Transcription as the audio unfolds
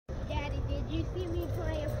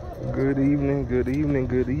Good evening, good evening,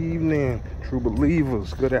 good evening, true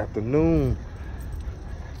believers. Good afternoon.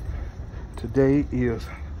 Today is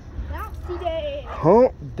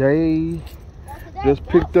Hump Day. Just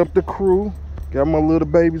picked up the crew. Got my little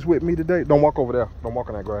babies with me today. Don't walk over there. Don't walk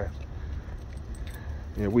on that grass.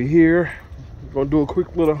 Yeah, we here. We're gonna do a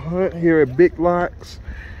quick little hunt here at Big Lots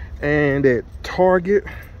and at Target.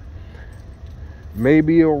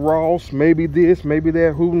 Maybe a Ross, maybe this, maybe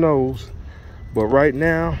that, who knows. But right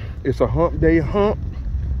now, it's a Hump Day hump.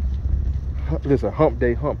 It's a Hump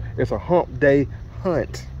Day hump. It's a Hump Day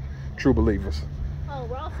hunt, true believers. Oh,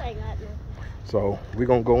 Ross ain't got nothing. So we're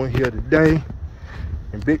gonna go in here today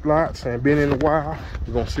in Big Lots, and been in a while.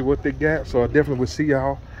 We're gonna see what they got. So I definitely will see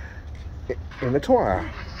y'all in the tour.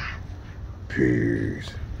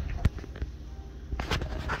 Peace. All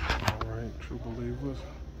right, true believers.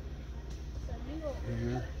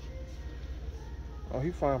 Here. Oh,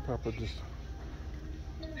 he find Pepper just.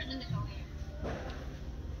 I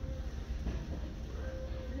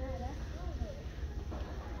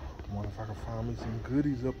wonder if I can find me some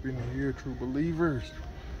goodies up in here, true believers.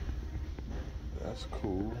 That's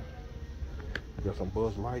cool. Got some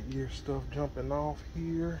Buzz Lightyear stuff jumping off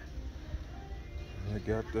here. And they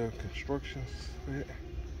got the construction set.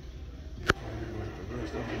 The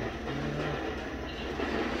rest of them up there.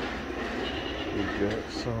 We got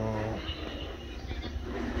some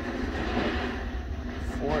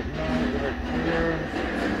Fortnite right there.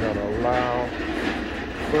 We got a loud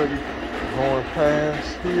buddy going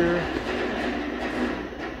past here.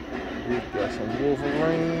 We got some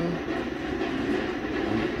Wolverine.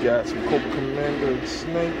 We got some Cobra Commander and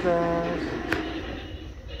Snake Eyes.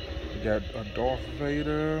 We got a Darth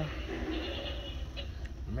Vader,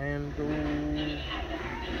 Mando,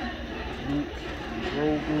 Luke,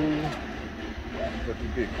 Grogu. Got the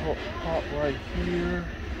big pop right here.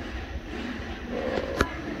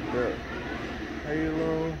 Got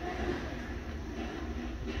Halo.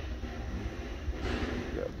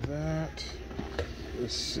 Got that.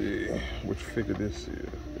 Let's see which figure this is.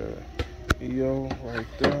 Got EO right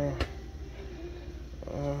there.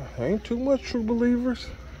 Ain't too much, true believers,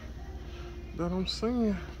 that I'm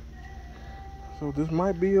seeing. So this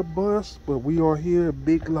might be a bust, but we are here at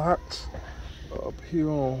Big Lots up here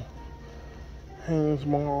on Haynes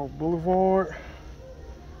Mall Boulevard.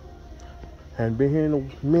 And been here in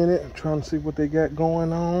a minute trying to see what they got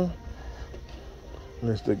going on.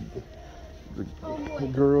 There's the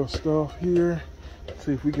girl stuff here.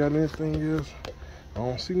 See if we got anything else. I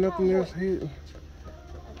don't see nothing else hidden.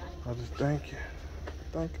 I just thank you.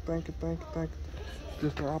 Thank you.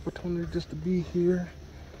 Just an opportunity just to be here.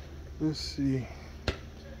 Let's see.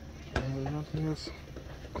 Nothing else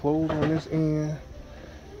closed on this end.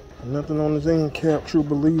 Nothing on this end cap, true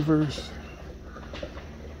believers.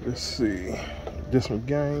 Let's see. Just some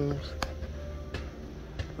games.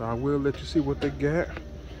 So I will let you see what they got.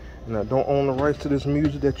 And I don't own the rights to this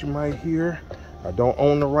music that you might hear. I don't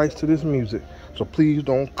own the rights to this music. So please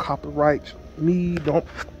don't copyright me. Don't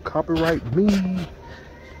copyright me.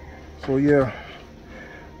 So yeah.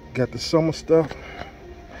 Got the summer stuff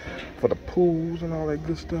for the pools and all that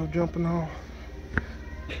good stuff jumping off.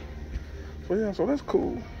 So yeah, so that's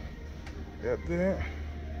cool. Got that.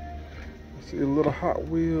 See a little Hot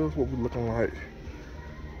Wheels, what we looking like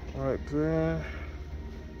right there.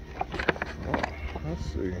 Oh, let's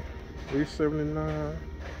see, $3.79.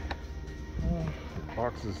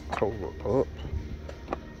 Box is total up,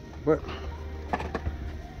 but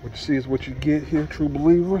what you see is what you get here, true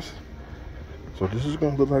believers. So this is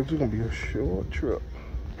gonna look like it's gonna be a short trip.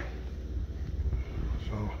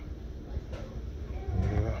 So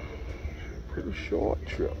yeah, pretty short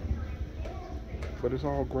trip, but it's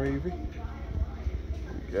all gravy.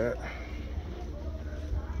 Got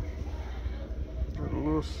a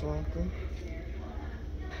little something,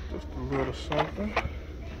 just a little something.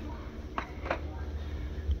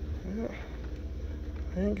 Yeah,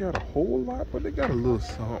 they ain't got a whole lot, but they got a little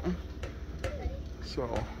something. So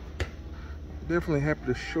definitely happy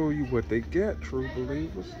to show you what they got, true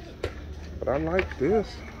believers. But I like this.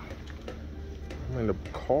 I mean, the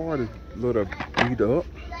card is a little beat up,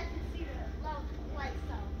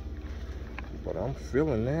 but I'm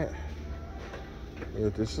feeling that. Yeah,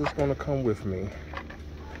 this is gonna come with me.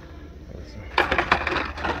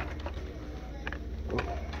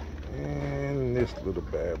 And this little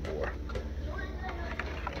bad boy.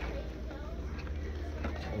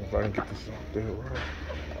 If I can get this out there right.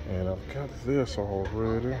 And I've got this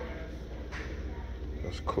already.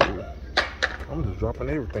 That's cool. I'm just dropping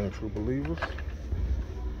everything, true believers.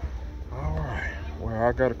 Alright. Well,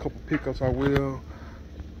 I got a couple pickups I will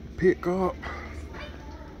pick up.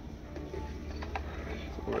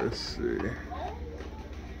 Let's see. Okay.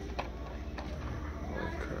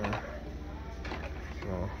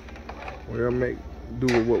 So we'll make do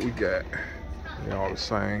with what we got. They all the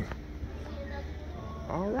same.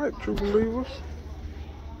 All right, true believers.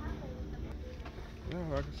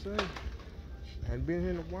 Yeah, like I said, hadn't been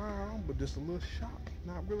here in a while, but just a little shop.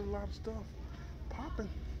 Not really a lot of stuff popping.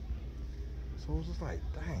 So it's just like,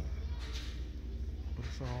 dang. But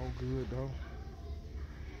it's all good though.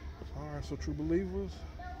 All right, so true believers,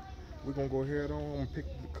 we're gonna go ahead on and pick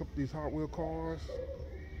a couple of these Hot Wheel cars,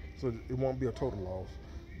 so it won't be a total loss.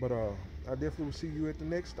 But I definitely will see you at the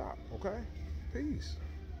next stop. Okay, peace.